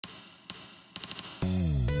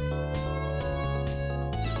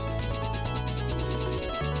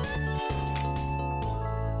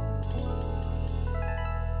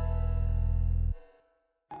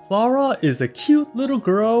Clara is a cute little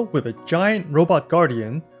girl with a giant robot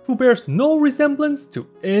guardian who bears no resemblance to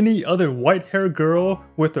any other white-haired girl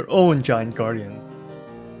with their own giant guardians.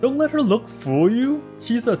 Don't let her look fool you.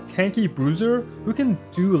 She's a tanky bruiser who can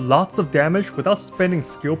do lots of damage without spending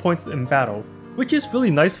skill points in battle, which is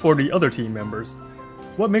really nice for the other team members.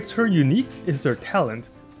 What makes her unique is her talent.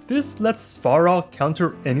 This lets Svarog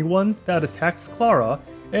counter anyone that attacks Clara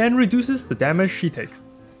and reduces the damage she takes.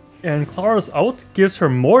 And Clara's ult gives her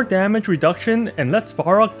more damage reduction and lets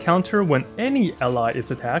Svarog counter when any ally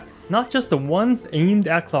is attacked, not just the ones aimed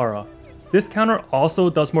at Clara. This counter also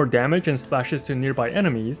does more damage and splashes to nearby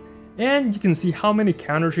enemies, and you can see how many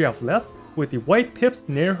counters you have left with the white pips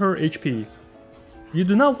near her HP. You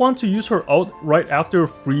do not want to use her ult right after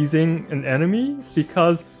freezing an enemy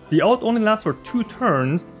because the ult only lasts for 2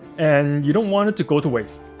 turns and you don't want it to go to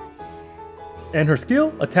waste. And her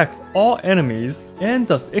skill attacks all enemies and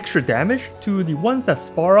does extra damage to the ones that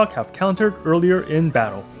Svarog have countered earlier in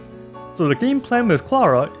battle. So the game plan with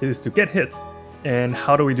Clara is to get hit. And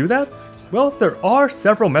how do we do that? Well, there are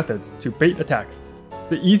several methods to bait attacks.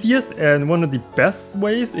 The easiest and one of the best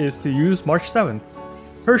ways is to use March 7th.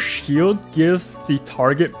 Her shield gives the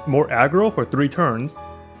target more aggro for 3 turns.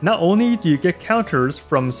 Not only do you get counters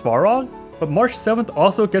from Svarog, but March 7th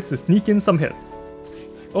also gets to sneak in some hits.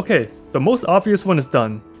 Okay, the most obvious one is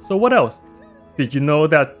done, so what else? Did you know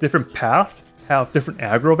that different paths have different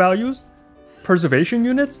aggro values? Preservation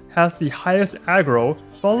units has the highest aggro,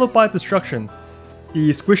 followed by destruction. The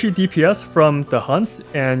squishy DPS from the Hunt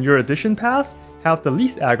and your Edition pass have the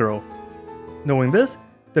least aggro. Knowing this,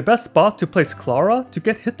 the best spot to place Clara to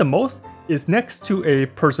get hit the most is next to a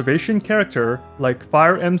preservation character like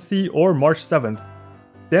Fire MC or March 7th.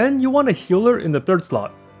 Then you want a healer in the 3rd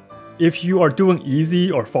slot. If you are doing easy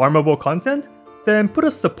or farmable content, then put a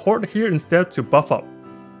support here instead to buff up,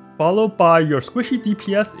 followed by your squishy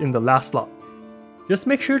DPS in the last slot. Just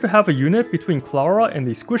make sure to have a unit between Clara and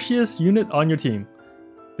the squishiest unit on your team.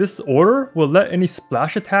 This order will let any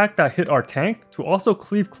splash attack that hit our tank to also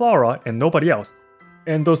cleave Clara and nobody else.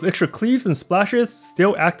 And those extra cleaves and splashes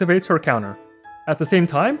still activates her counter. At the same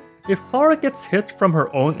time, if Clara gets hit from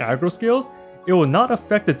her own aggro skills, it will not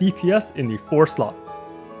affect the DPS in the 4th slot.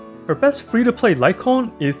 Her best free-to-play light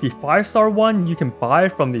cone is the 5-star one you can buy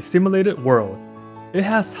from the simulated world. It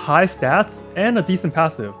has high stats and a decent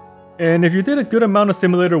passive. And if you did a good amount of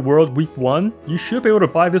simulator world week 1, you should be able to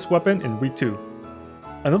buy this weapon in week 2.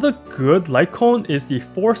 Another good light cone is the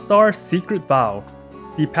 4-star Secret Vow.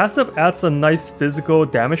 The passive adds a nice physical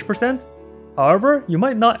damage percent. However, you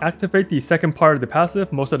might not activate the second part of the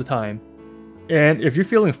passive most of the time. And if you're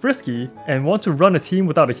feeling frisky and want to run a team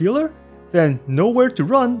without a healer, then Nowhere to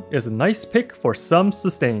Run is a nice pick for some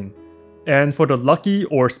sustain. And for the lucky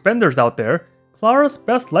or spenders out there, Clara's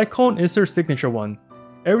best light cone is her signature one.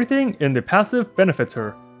 Everything in the passive benefits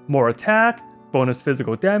her. More attack, bonus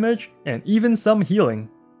physical damage, and even some healing.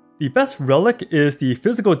 The best relic is the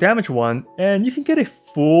physical damage one, and you can get a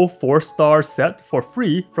full 4-star set for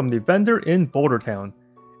free from the vendor in Boulder Town.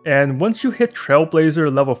 And once you hit Trailblazer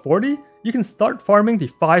level 40, you can start farming the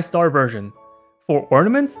 5-star version. For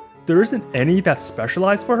ornaments, there isn't any that's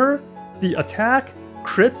specialized for her. The attack,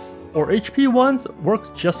 crits, or HP ones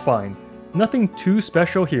work just fine. Nothing too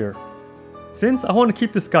special here. Since I want to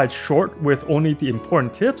keep this guide short with only the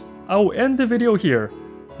important tips, I will end the video here.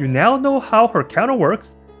 You now know how her counter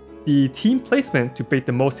works, the team placement to bait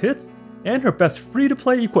the most hits, and her best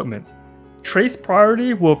free-to-play equipment. Trace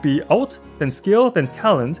priority will be ult, then skill, then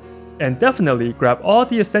talent, and definitely grab all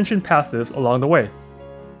the Ascension passives along the way.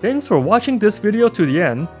 Thanks for watching this video to the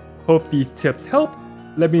end. Hope these tips help.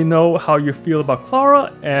 Let me know how you feel about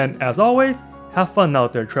Clara, and as always, have fun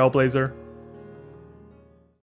out there, Trailblazer.